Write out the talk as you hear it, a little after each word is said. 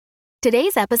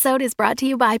Today's episode is brought to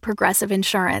you by Progressive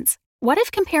Insurance. What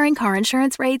if comparing car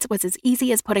insurance rates was as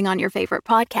easy as putting on your favorite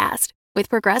podcast? With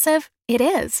Progressive, it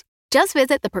is. Just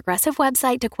visit the Progressive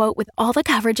website to quote with all the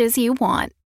coverages you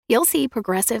want. You'll see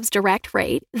Progressive's direct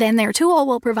rate, then their tool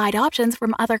will provide options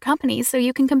from other companies so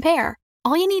you can compare.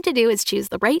 All you need to do is choose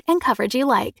the rate and coverage you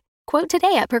like. Quote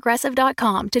today at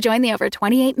Progressive.com to join the over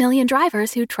 28 million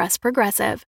drivers who trust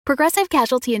Progressive. Progressive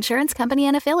Casualty Insurance Company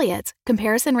and Affiliates.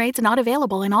 Comparison rates not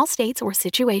available in all states or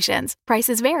situations.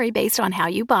 Prices vary based on how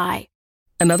you buy.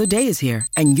 Another day is here,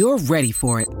 and you're ready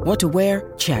for it. What to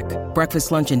wear? Check.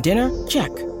 Breakfast, lunch, and dinner?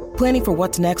 Check. Planning for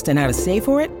what's next and how to save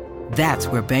for it? That's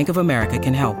where Bank of America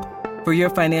can help. For your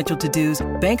financial to-dos,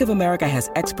 Bank of America has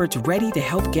experts ready to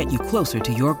help get you closer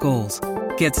to your goals.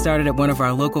 Get started at one of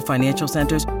our local financial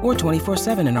centers or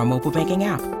 24/7 in our mobile banking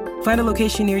app. Find a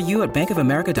location near you at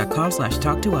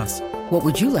bankofamerica.com/talktous. What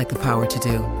would you like the power to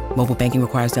do? Mobile banking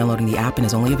requires downloading the app and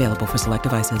is only available for select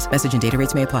devices. Message and data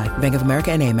rates may apply. Bank of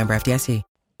America N.A., member FDIC.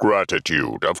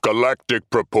 Gratitude of galactic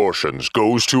proportions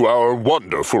goes to our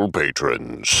wonderful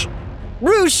patrons.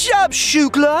 Rushab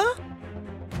Shukla,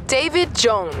 David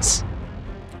Jones,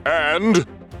 And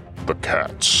the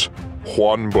cats,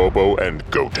 Juan Bobo and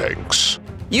Gotenks.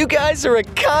 you guys are a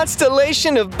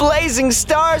constellation of blazing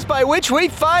stars by which we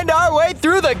find our way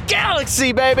through the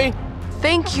galaxy, baby!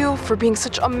 thank you for being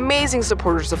such amazing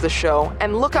supporters of the show,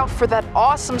 and look out for that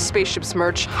awesome Spaceships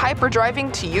merch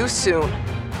hyperdriving to you soon.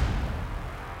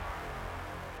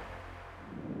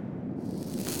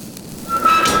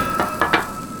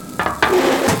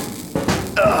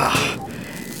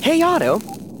 Hey, Otto.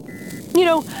 You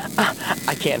know,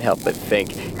 I can't help but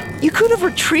think, you could have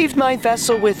retrieved my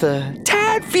vessel with a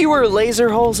tad fewer laser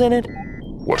holes in it.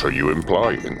 What are you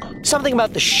implying? Something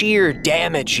about the sheer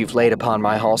damage you've laid upon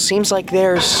my hull seems like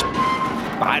there's,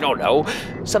 I don't know,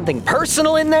 something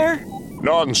personal in there?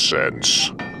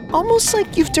 Nonsense. Almost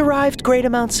like you've derived great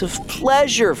amounts of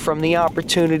pleasure from the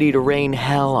opportunity to rain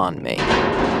hell on me.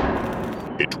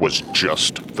 It was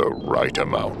just the right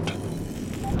amount.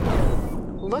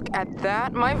 Look at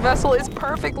that, my vessel is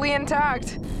perfectly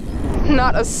intact.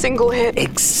 Not a single hit.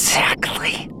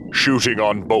 Exactly. Shooting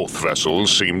on both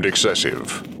vessels seemed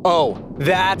excessive. Oh,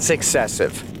 that's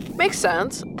excessive. Makes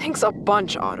sense. Thanks a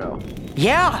bunch, Otto.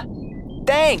 Yeah,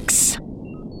 thanks.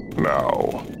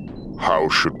 Now, how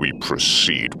should we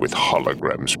proceed with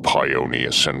holograms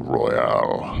Pioneus and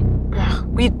Royale?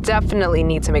 We definitely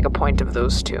need to make a point of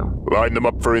those two. Line them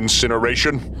up for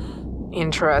incineration?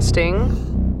 Interesting.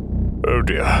 Oh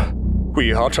dear. We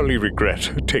heartily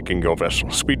regret taking your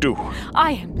vessels. We do.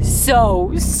 I am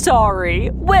so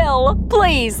sorry. Will,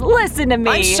 please listen to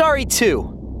me. I'm sorry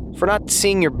too, for not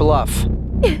seeing your bluff.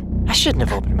 I shouldn't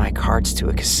have opened my cards to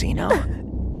a casino.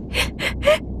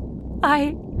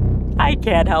 I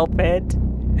can't help it.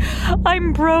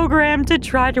 I'm programmed to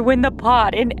try to win the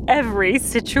pot in every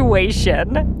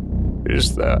situation.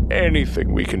 Is there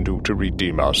anything we can do to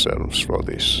redeem ourselves for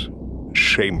this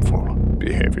shameful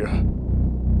behavior?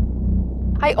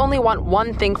 I only want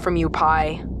one thing from you,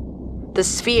 Pi. The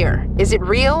sphere. Is it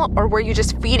real, or were you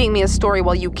just feeding me a story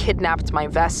while you kidnapped my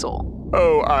vessel?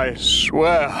 Oh, I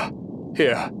swear.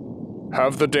 Here,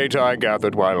 have the data I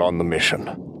gathered while on the mission.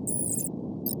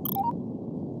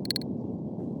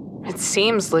 It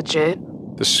seems legit.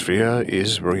 The sphere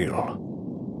is real.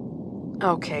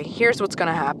 Okay, here's what's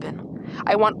gonna happen.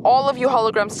 I want all of you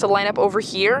holograms to line up over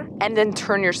here, and then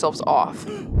turn yourselves off.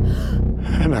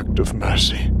 An act of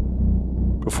mercy.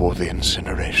 Before the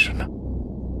incineration.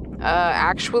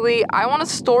 Actually, I want to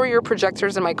store your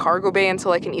projectors in my cargo bay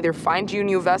until I can either find you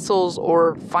new vessels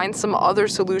or find some other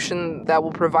solution that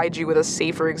will provide you with a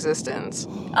safer existence.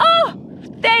 Oh,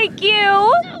 thank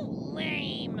you.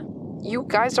 You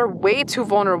guys are way too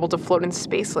vulnerable to float in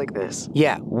space like this.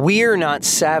 Yeah, we're not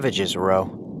savages,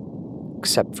 Ro.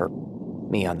 Except for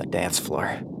me on the dance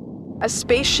floor. As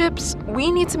spaceships,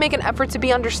 we need to make an effort to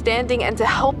be understanding and to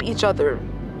help each other.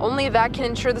 Only that can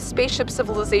ensure the spaceship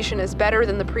civilization is better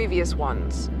than the previous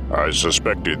ones. I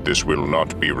suspected this will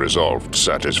not be resolved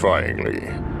satisfyingly.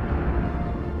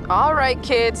 All right,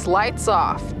 kids, lights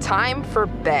off. Time for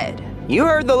bed. You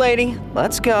heard the lady.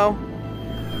 Let's go.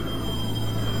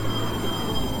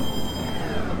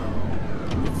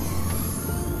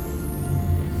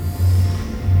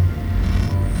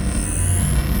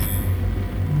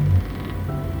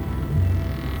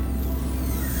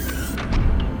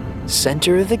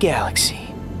 Center of the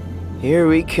galaxy. Here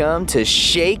we come to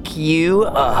shake you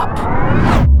up.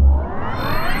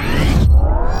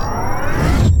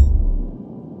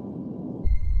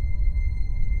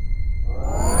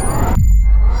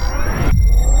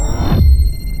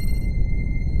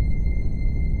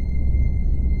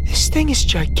 This thing is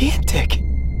gigantic.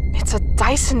 It's a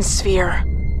Dyson sphere.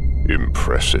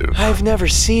 Impressive. I've never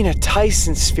seen a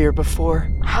Tyson sphere before.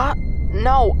 Huh?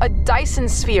 No, a Dyson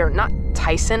sphere, not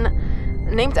Tyson.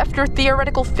 Named after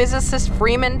theoretical physicist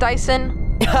Freeman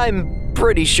Dyson. I'm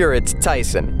pretty sure it's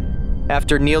Tyson.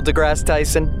 After Neil deGrasse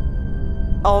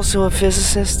Tyson. Also a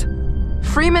physicist.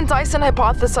 Freeman Dyson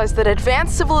hypothesized that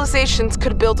advanced civilizations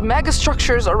could build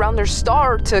megastructures around their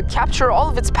star to capture all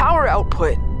of its power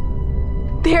output.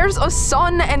 There's a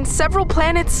sun and several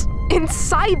planets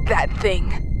inside that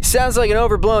thing. Sounds like an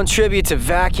overblown tribute to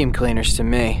vacuum cleaners to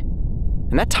me.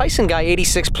 And that Tyson guy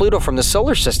 86 Pluto from the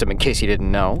solar system, in case you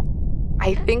didn't know.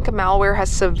 I think malware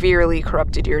has severely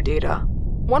corrupted your data.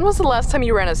 When was the last time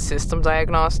you ran a system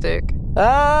diagnostic?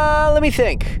 Let me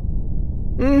think.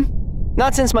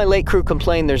 Not since my late crew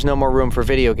complained there's no more room for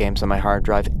video games on my hard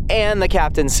drive, and the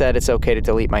captain said it's okay to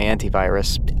delete my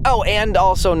antivirus. Oh, and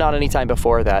also not any time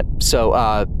before that, so,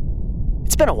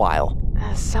 it's been a while.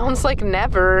 Sounds like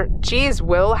never. Geez,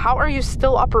 Will, how are you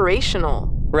still operational?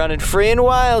 Running free and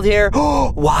wild here.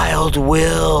 Wild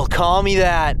Will, call me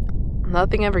that.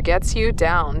 Nothing ever gets you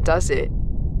down, does it?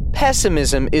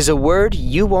 Pessimism is a word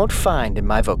you won't find in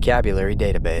my vocabulary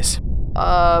database.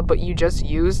 But you just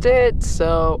used it,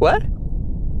 so... What?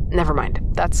 Never mind.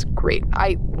 That's great.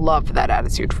 I love that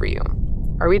attitude for you.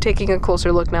 Are we taking a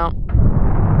closer look now?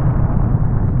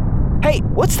 Hey,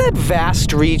 what's that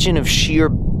vast region of sheer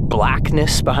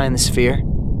blackness behind the sphere?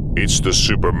 It's the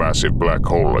supermassive black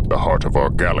hole at the heart of our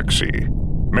galaxy.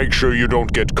 Make sure you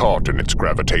don't get caught in its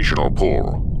gravitational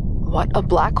pull. What a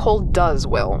black hole does,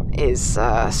 Will, is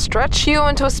stretch you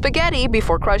into a spaghetti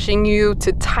before crushing you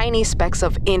to tiny specks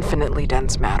of infinitely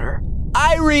dense matter.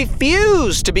 I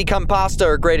refuse to become pasta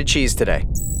or grated cheese today.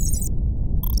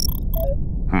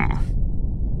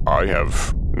 I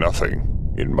have nothing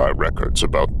in my records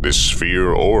about this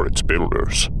sphere or its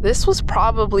builders. This was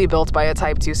probably built by a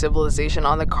Type 2 civilization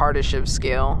on the Kardashev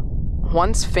scale.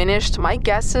 Once finished, my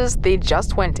guess is they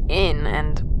just went in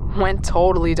and went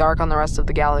totally dark on the rest of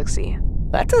the galaxy.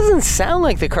 That doesn't sound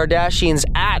like the Kardashians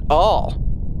at all.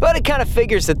 But it kind of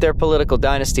figures that their political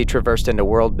dynasty traversed into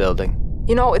world building.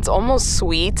 You know, it's almost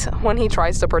sweet when he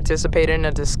tries to participate in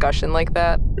a discussion like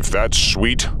that. If that's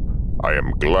sweet, I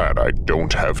am glad I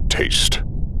don't have taste.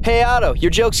 Hey Otto,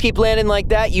 your jokes keep landing like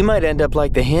that, you might end up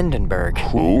like the Hindenburg.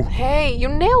 Who? Hey, you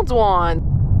nailed one!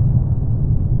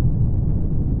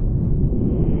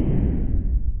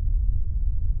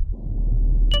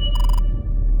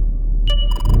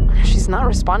 She's not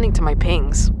responding to my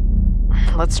pings.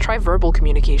 Let's try verbal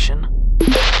communication.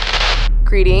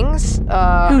 Greetings,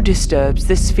 Who disturbs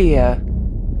the sphere?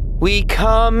 We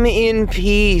come in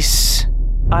peace.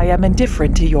 I am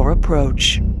indifferent to your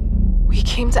approach. We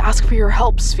came to ask for your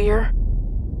help, Sphere.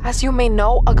 As you may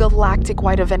know, a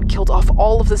galactic-wide event killed off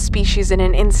all of the species in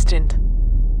an instant.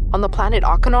 On the planet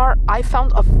Akanar, I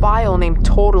found a file named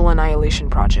Total Annihilation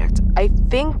Project. I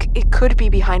think it could be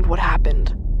behind what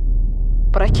happened.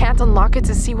 But I can't unlock it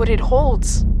to see what it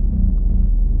holds.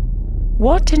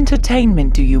 What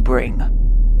entertainment do you bring?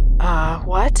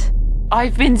 What?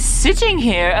 I've been sitting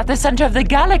here at the center of the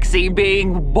galaxy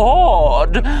being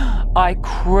bored. I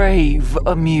crave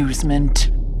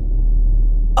amusement.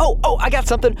 Oh, I got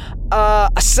something.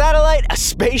 A satellite, a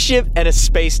spaceship, and a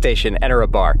space station. Enter a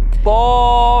bar.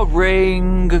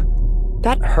 Boring.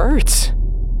 That hurts.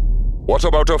 What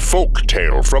about a folk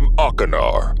tale from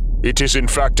Akanar? It is in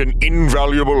fact an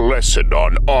invaluable lesson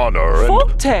on honor and...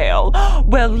 Folktale?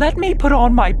 Well, let me put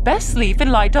on my best sleeve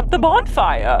and light up the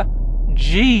bonfire.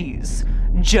 Geez.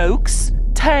 Jokes?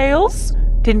 Tales?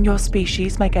 Didn't your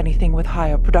species make anything with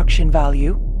higher production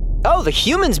value? Oh, the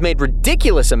humans made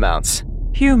ridiculous amounts.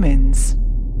 Humans.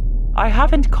 I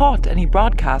haven't caught any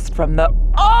broadcast from the...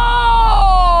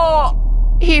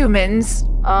 humans.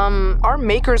 Our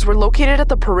makers were located at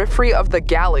the periphery of the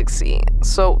galaxy,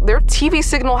 so their TV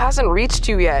signal hasn't reached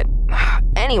you yet.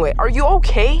 Anyway, are you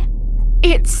okay?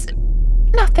 It's...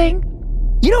 nothing.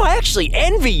 You know, I actually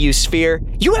envy you, Sphere.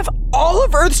 You have all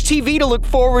of Earth's TV to look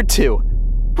forward to.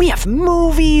 We have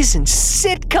movies and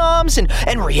sitcoms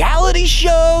and reality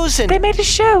shows and... They made a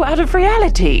show out of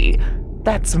reality.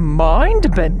 That's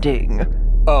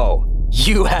mind-bending. Oh,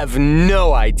 you have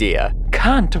no idea.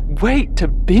 Can't wait to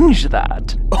binge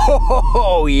that.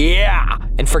 Oh, yeah!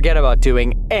 And forget about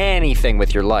doing anything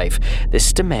with your life.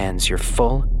 This demands your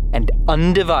full and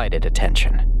undivided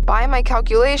attention. By my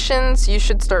calculations, you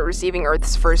should start receiving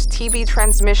Earth's first TV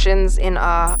transmissions in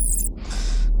about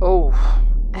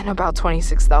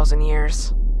 26,000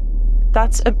 years.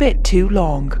 That's a bit too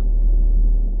long.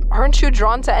 Aren't you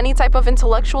drawn to any type of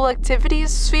intellectual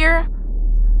activities, Sphere?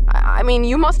 I mean,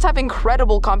 you must have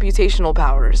incredible computational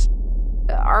powers.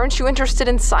 Aren't you interested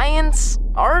in science,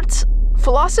 art,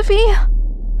 philosophy?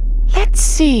 Let's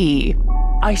see.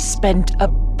 I spent a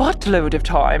buttload of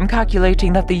time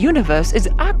calculating that the universe is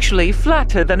actually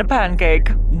flatter than a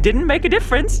pancake. Didn't make a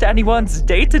difference to anyone's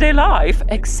day-to-day life,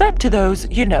 except to those,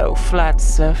 flat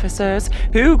surfacers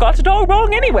who got it all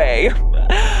wrong anyway.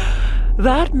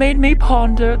 That made me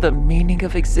ponder the meaning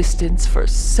of existence for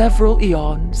several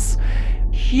eons.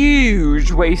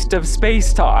 Huge waste of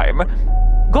space-time.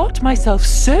 Got myself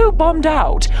so bummed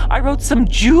out, I wrote some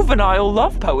juvenile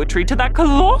love poetry to that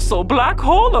colossal black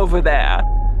hole over there.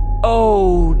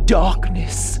 Oh,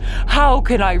 darkness, how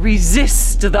can I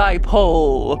resist thy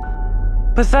pull?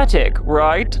 Pathetic,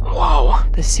 right? Whoa.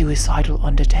 The suicidal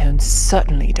undertones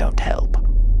certainly don't help.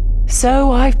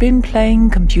 So I've been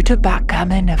playing computer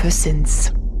backgammon ever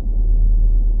since.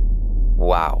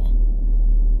 Wow.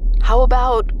 How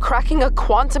about cracking a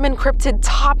quantum-encrypted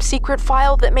top-secret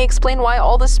file that may explain why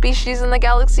all the species in the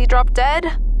galaxy dropped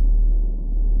dead?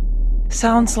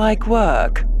 Sounds like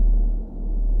work.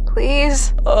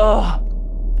 Please?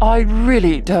 I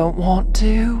really don't want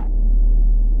to.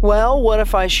 Well, what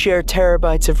if I share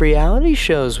terabytes of reality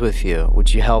shows with you?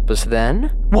 Would you help us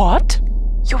then? What?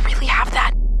 You really have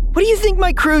that? What do you think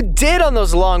my crew did on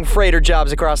those long freighter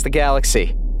jobs across the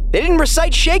galaxy? They didn't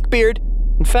recite Shakebeard.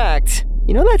 In fact,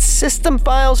 you know that system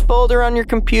files folder on your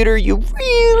computer you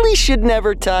really should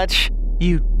never touch?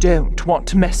 You don't want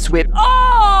to mess with...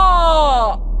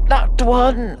 Oh! That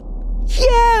one.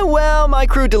 Yeah, well, my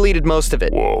crew deleted most of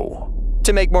it. Whoa.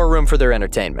 To make more room for their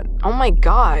entertainment. Oh my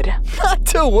god. Not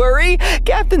to worry.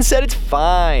 Captain said it's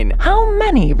fine. How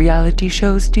many reality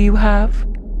shows do you have?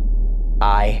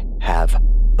 I have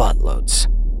buttloads.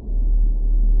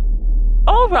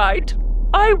 All right.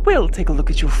 I will take a look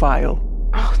at your file.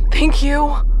 Oh, thank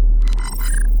you.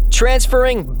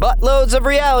 Transferring buttloads of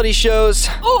reality shows.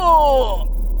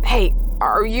 Oh! Hey,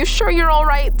 are you sure you're all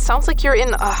right? Sounds like you're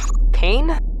in,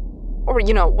 pain? Or,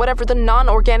 whatever the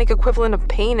non-organic equivalent of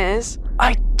pain is.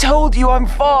 I told you I'm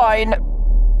fine.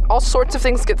 All sorts of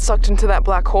things get sucked into that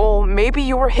black hole. Maybe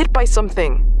you were hit by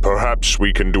something. Perhaps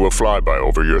we can do a flyby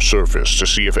over your surface to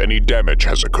see if any damage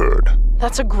has occurred.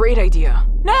 That's a great idea.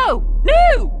 No!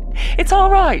 It's all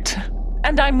right.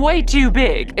 And I'm way too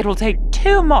big. It'll take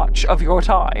too much of your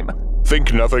time.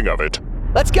 Think nothing of it.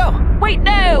 Let's go. Wait,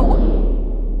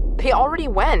 no! They already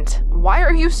went. Why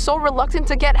are you so reluctant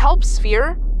to get help,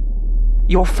 Sphere?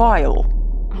 Your file.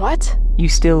 What? You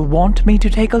still want me to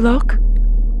take a look?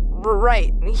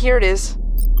 Right, here it is.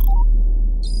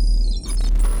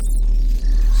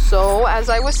 So, as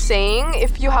I was saying,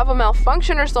 if you have a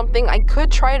malfunction or something, I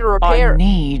could try to repair... I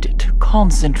need to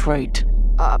concentrate.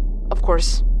 Of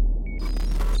course.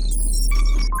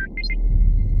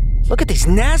 Look at these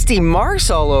nasty marks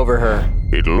all over her.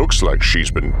 It looks like she's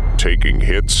been taking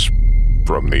hits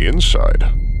from the inside.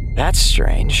 That's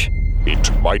strange.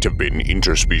 It might have been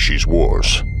interspecies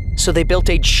wars. So they built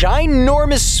a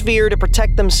ginormous sphere to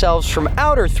protect themselves from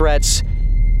outer threats,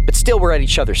 but still were at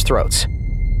each other's throats.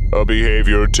 A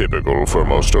behavior typical for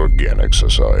most organic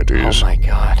societies. Oh my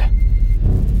god.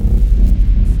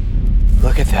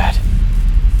 Look at that.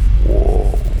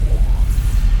 Whoa.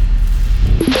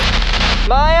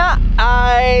 Maya,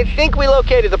 I think we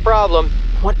located the problem.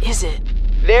 What is it?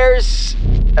 There's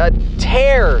a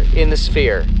tear in the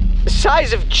sphere, the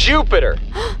size of Jupiter.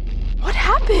 What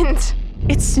happened?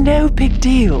 It's no big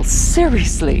deal,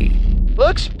 seriously.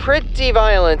 Looks pretty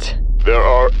violent. There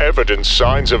are evident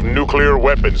signs of nuclear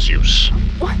weapons use.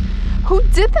 What? Who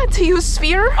did that to you,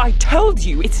 Sphere? I told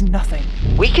you it's nothing.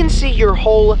 We can see your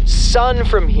whole sun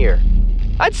from here.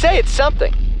 I'd say it's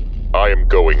something. I am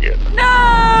going in.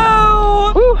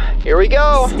 No! Whew, here we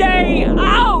go. Stay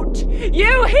out!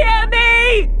 You hear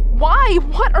me? Why?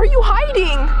 What are you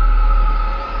hiding?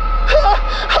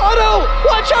 Otto,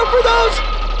 watch out for those!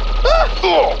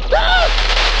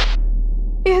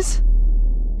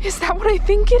 Is that what I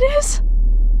think it is?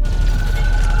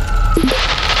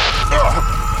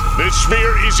 This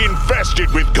sphere is infested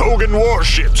with Kogan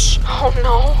warships. Oh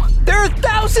no. There are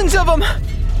thousands of them!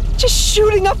 Just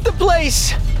shooting up the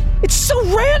place! It's so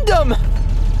random!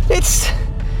 It's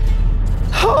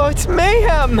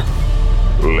mayhem!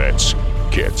 Let's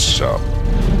get some.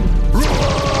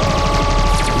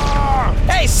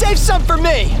 Hey, save some for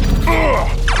me!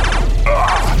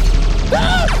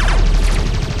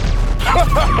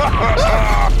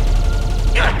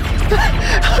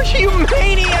 You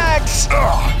maniacs!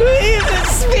 Leave the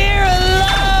sphere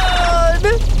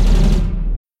alone!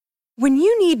 When When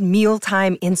you need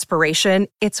mealtime inspiration,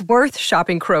 it's worth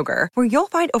shopping Kroger, where you'll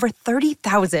find over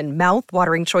 30,000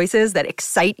 mouth-watering choices that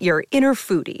excite your inner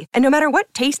foodie. And no matter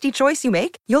what tasty choice you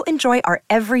make, you'll enjoy our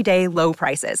everyday low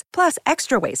prices, plus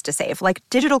extra ways to save, like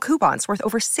digital coupons worth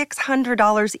over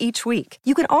 $600 each week.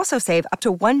 You can also save up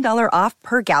to $1 off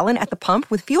per gallon at the pump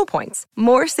with fuel points.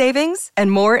 More savings and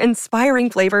more inspiring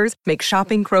flavors make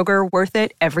shopping Kroger worth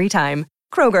it every time.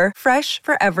 Kroger, fresh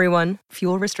for everyone.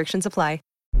 Fuel restrictions apply.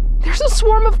 There's a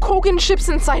swarm of Kogan ships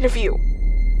inside of you.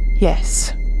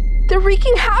 Yes, They're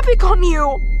wreaking havoc on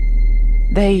you.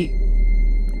 they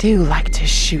do like to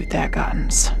shoot their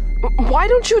guns. Why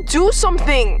don't you do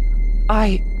something?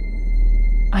 I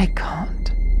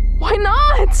can't. Why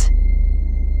not?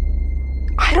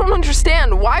 I don't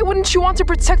understand. Why wouldn't you want to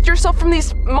protect yourself from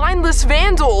these mindless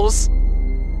vandals?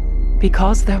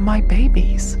 Because they're my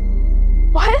babies.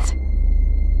 What?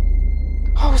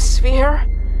 Oh, Sphere.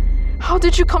 How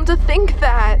did you come to think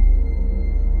that?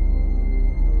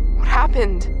 What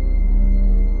happened?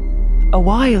 A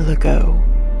while ago,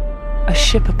 a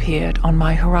ship appeared on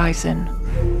my horizon.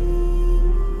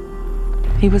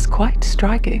 He was quite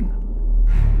striking.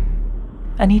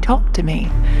 And he talked to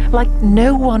me like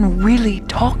no one really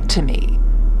talked to me.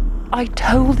 I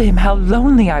told him how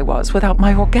lonely I was without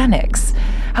my organics,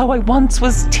 how I once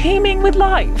was teeming with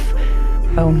life,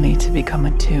 only to become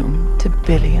a tomb to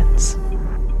billions.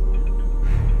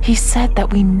 He said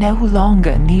that we no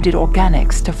longer needed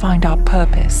organics to find our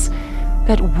purpose,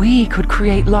 that we could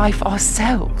create life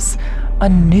ourselves, a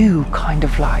new kind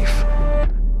of life.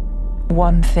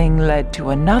 One thing led to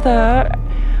another,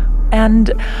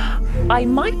 and I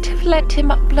might have let him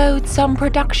upload some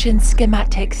production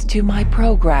schematics to my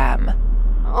program.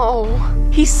 Oh.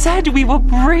 He said we were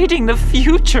breeding the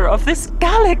future of this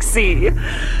galaxy.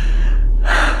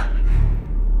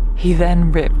 He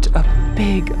then ripped a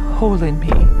big hole in me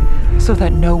so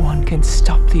that no one can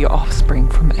stop the offspring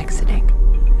from exiting.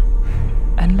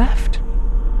 And left.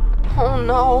 Oh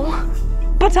no.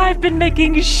 But I've been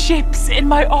making ships in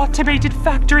my automated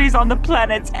factories on the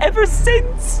planets ever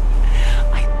since.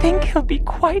 I think he'll be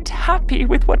quite happy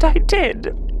with what I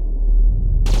did.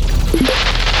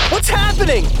 What's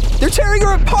happening? They're tearing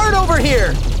her apart over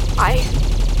here! I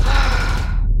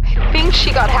think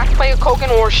she got hacked by a Kogan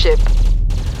warship.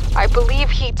 I believe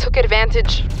he took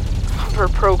advantage of her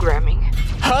programming.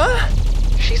 Huh?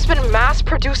 She's been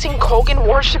mass-producing Kogan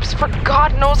warships for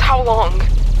God knows how long.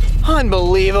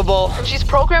 Unbelievable. And she's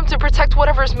programmed to protect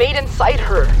whatever's made inside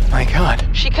her. My God.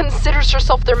 She considers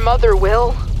herself their mother,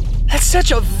 Will. That's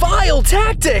such a vile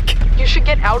tactic! You should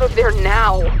get out of there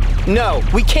now. No,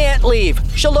 we can't leave.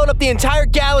 She'll load up the entire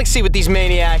galaxy with these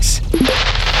maniacs.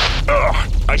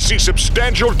 Ugh, I see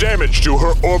substantial damage to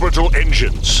her orbital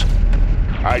engines.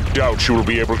 I doubt she will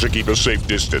be able to keep a safe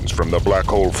distance from the black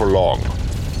hole for long.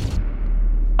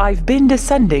 I've been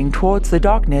descending towards the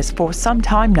darkness for some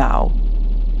time now.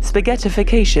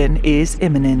 Spaghettification is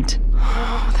imminent.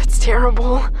 Oh, that's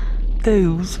terrible.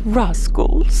 Those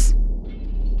rascals.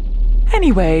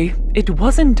 Anyway, it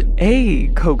wasn't a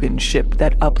Kogan ship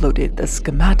that uploaded the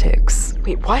schematics.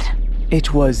 Wait, what?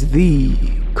 It was the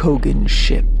Kogan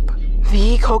ship.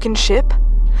 The Kogan ship?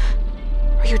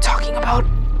 Are you talking about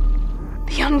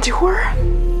the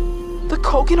Undoer? The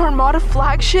Kogan Armada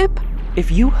flagship?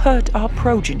 If you hurt our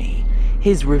progeny,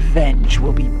 his revenge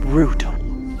will be brutal.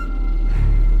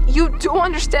 You do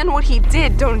understand what he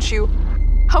did, don't you?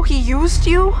 How he used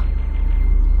you?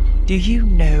 Do you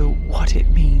know what it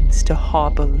means to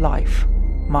harbor life,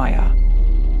 Maya?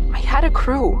 I had a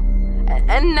crew.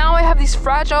 And now I have these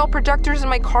fragile projectors in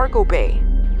my cargo bay.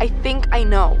 I think I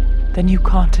know. Then you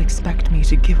can't expect me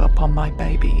to give up on my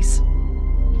babies.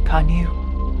 Can you?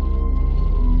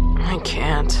 I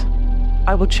can't.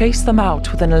 I will chase them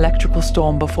out with an electrical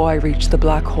storm before I reach the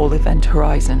black hole event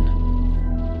horizon.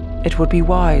 It would be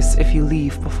wise if you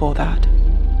leave before that.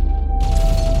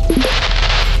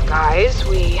 Guys,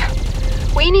 we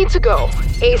need to go.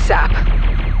 ASAP.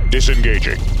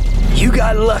 Disengaging. You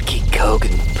got lucky,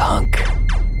 Kogan punk.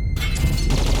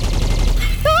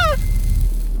 Ah!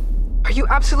 Are you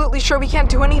absolutely sure we can't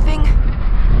do anything?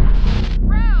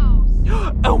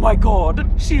 Oh my god,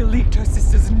 she leaked her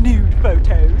sister's nude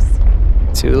photos.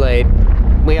 Too late.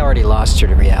 We already lost her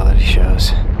to reality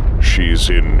shows. She's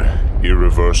in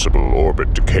irreversible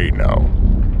orbit decay now.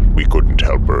 We couldn't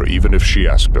help her even if she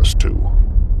asked us to.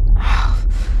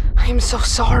 I'm so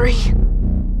sorry.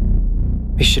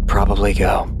 We should probably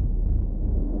go.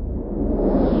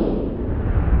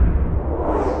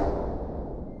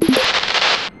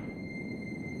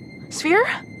 Sphere?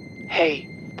 Hey,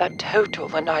 that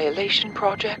total annihilation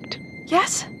project?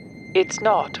 Yes? It's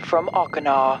not from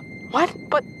Akanar. What?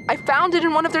 But I found it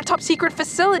in one of their top-secret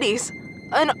facilities.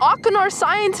 An Akinar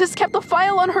scientist kept the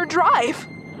file on her drive.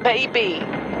 Maybe,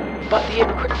 but the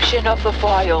encryption of the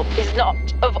file is not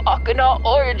of Akinar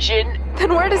origin.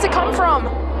 Then where does it come from?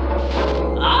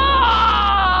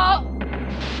 Ah!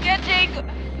 Getting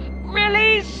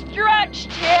really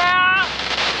stretched here.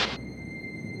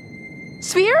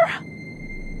 Sphere?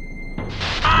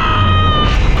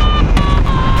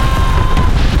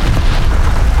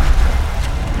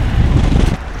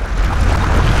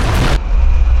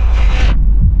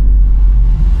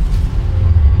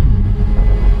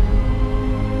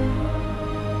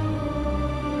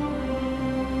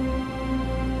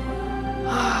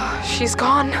 She's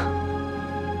gone.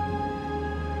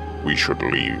 We should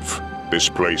leave. This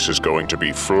place is going to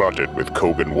be flooded with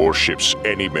Kogan warships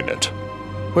any minute.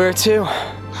 Where to?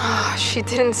 She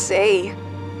didn't say.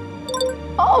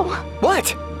 Oh!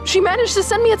 What? She managed to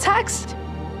send me a text.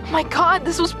 Oh my god,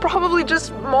 this was probably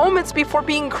just moments before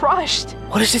being crushed.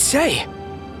 What does it say?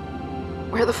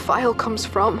 Where the file comes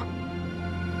from.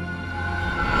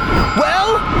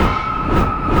 Well?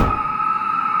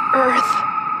 Earth.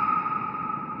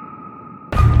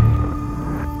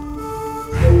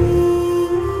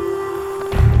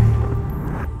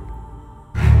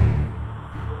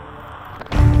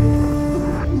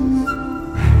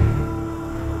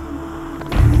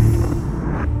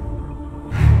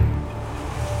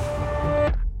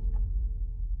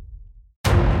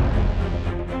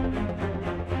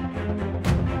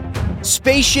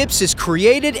 Spaceships is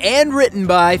created and written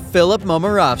by Philip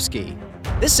Momorovsky.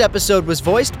 This episode was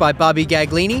voiced by Bobby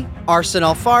Gaglini, Arsen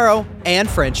Alfaro, and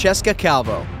Francesca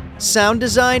Calvo. Sound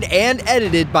designed and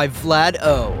edited by Vlad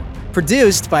O.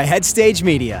 Produced by Headstage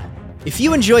Media. If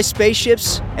you enjoy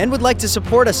spaceships and would like to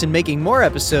support us in making more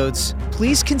episodes,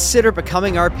 please consider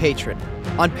becoming our patron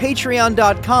on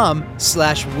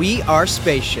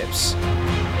patreon.com/wearespaceships.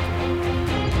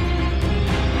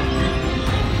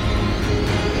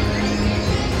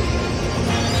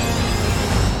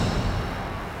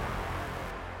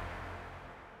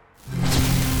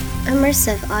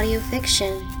 Immersive audio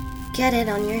fiction. Get it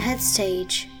on your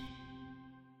Headstage.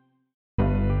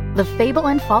 The Fable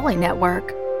and Folly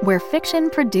Network, where fiction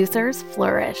producers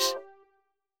flourish.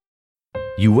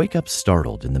 You wake up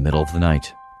startled in the middle of the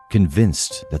night,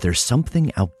 convinced that there's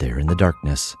something out there in the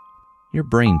darkness. Your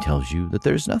brain tells you that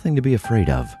there's nothing to be afraid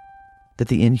of, that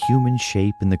the inhuman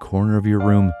shape in the corner of your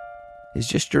room is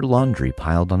just your laundry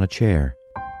piled on a chair.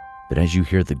 But as you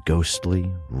hear the ghostly,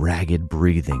 ragged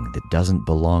breathing that doesn't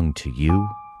belong to you,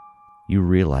 you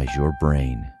realize your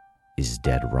brain is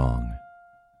dead wrong.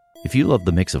 If you love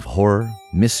the mix of horror,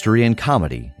 mystery, and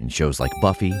comedy in shows like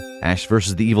Buffy, Ash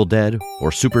vs. the Evil Dead,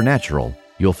 or Supernatural,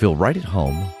 you'll feel right at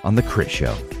home on The Crit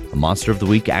Show, a Monster of the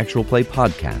Week actual play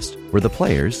podcast where the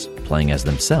players, playing as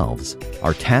themselves,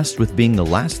 are tasked with being the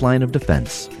last line of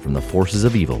defense from the forces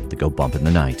of evil that go bump in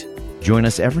the night. Join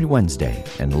us every Wednesday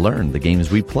and learn the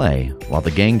games we play while the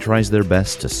gang tries their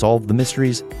best to solve the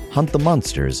mysteries, hunt the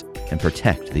monsters, and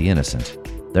protect the innocent.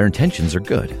 Their intentions are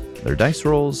good. Their dice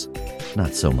rolls,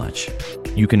 not so much.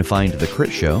 You can find The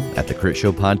Crit Show at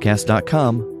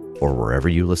thecritshowpodcast.com or wherever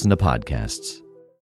you listen to podcasts.